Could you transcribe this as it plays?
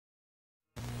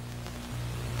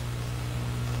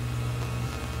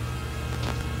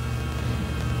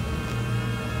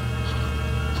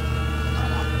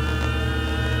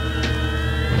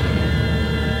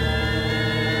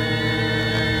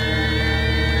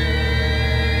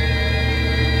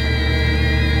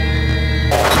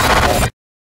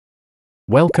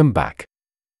Welcome back.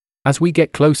 As we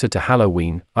get closer to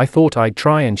Halloween, I thought I'd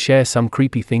try and share some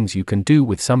creepy things you can do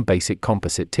with some basic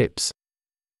composite tips.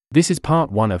 This is part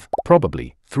 1 of,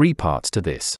 probably, 3 parts to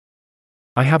this.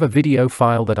 I have a video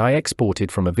file that I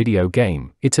exported from a video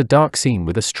game. It's a dark scene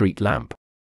with a street lamp.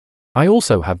 I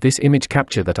also have this image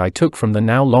capture that I took from the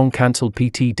now long cancelled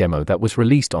PT demo that was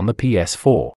released on the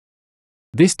PS4.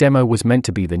 This demo was meant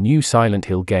to be the new Silent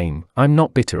Hill game. I'm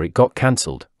not bitter it got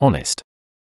cancelled, honest.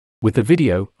 With the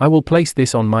video, I will place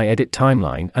this on my edit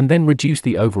timeline and then reduce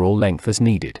the overall length as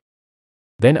needed.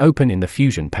 Then open in the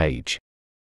Fusion page.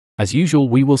 As usual,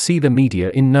 we will see the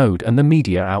media in node and the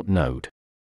media out node.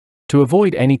 To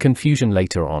avoid any confusion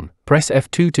later on, press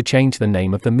F2 to change the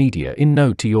name of the media in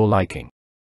node to your liking.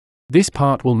 This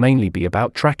part will mainly be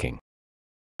about tracking.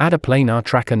 Add a planar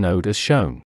tracker node as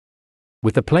shown.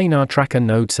 With the planar tracker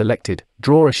node selected,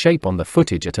 draw a shape on the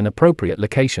footage at an appropriate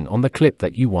location on the clip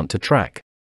that you want to track.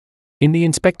 In the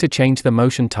inspector, change the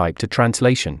motion type to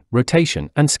translation, rotation,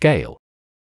 and scale.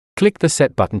 Click the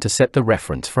Set button to set the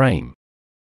reference frame.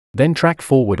 Then track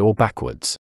forward or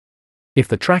backwards. If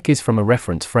the track is from a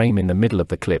reference frame in the middle of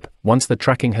the clip, once the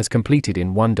tracking has completed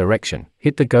in one direction,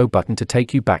 hit the Go button to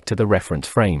take you back to the reference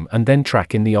frame and then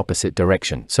track in the opposite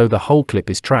direction so the whole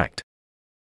clip is tracked.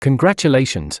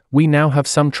 Congratulations, we now have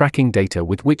some tracking data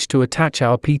with which to attach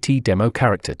our PT demo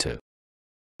character to.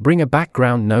 Bring a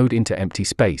background node into empty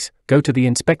space, go to the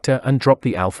inspector and drop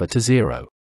the alpha to 0.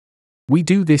 We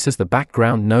do this as the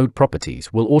background node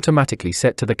properties will automatically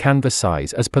set to the canvas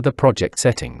size as per the project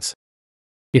settings.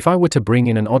 If I were to bring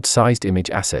in an odd-sized image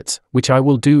assets, which I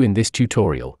will do in this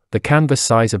tutorial, the canvas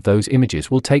size of those images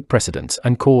will take precedence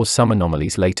and cause some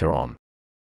anomalies later on.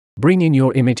 Bring in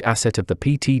your image asset of the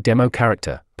PT demo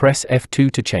character, press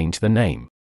F2 to change the name.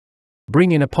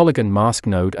 Bring in a polygon mask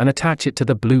node and attach it to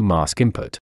the blue mask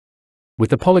input. With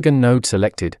the polygon node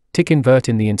selected, tick invert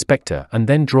in the inspector and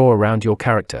then draw around your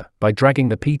character by dragging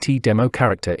the PT demo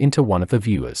character into one of the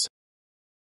viewers.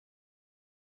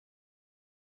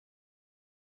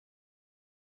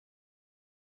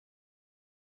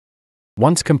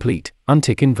 Once complete,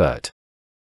 untick invert.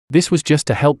 This was just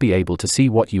to help be able to see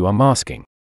what you are masking.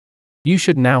 You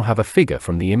should now have a figure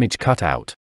from the image cut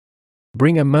out.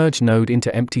 Bring a merge node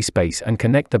into empty space and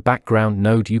connect the background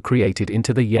node you created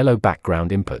into the yellow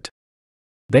background input.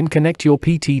 Then connect your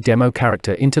PT demo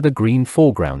character into the green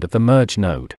foreground of the merge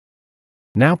node.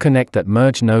 Now connect that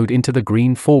merge node into the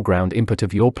green foreground input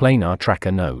of your planar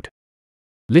tracker node.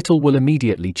 Little will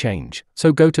immediately change,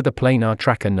 so go to the planar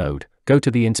tracker node, go to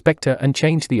the inspector and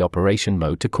change the operation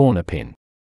mode to corner pin.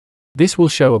 This will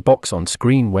show a box on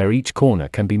screen where each corner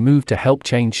can be moved to help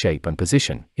change shape and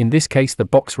position. In this case, the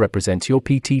box represents your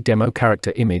PT demo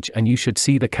character image and you should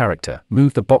see the character.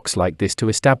 Move the box like this to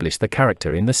establish the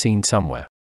character in the scene somewhere.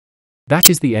 That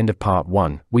is the end of part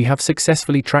 1. We have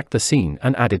successfully tracked the scene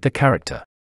and added the character.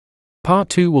 Part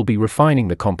 2 will be refining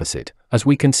the composite, as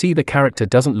we can see the character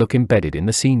doesn't look embedded in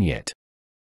the scene yet.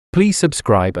 Please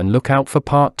subscribe and look out for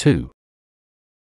part 2.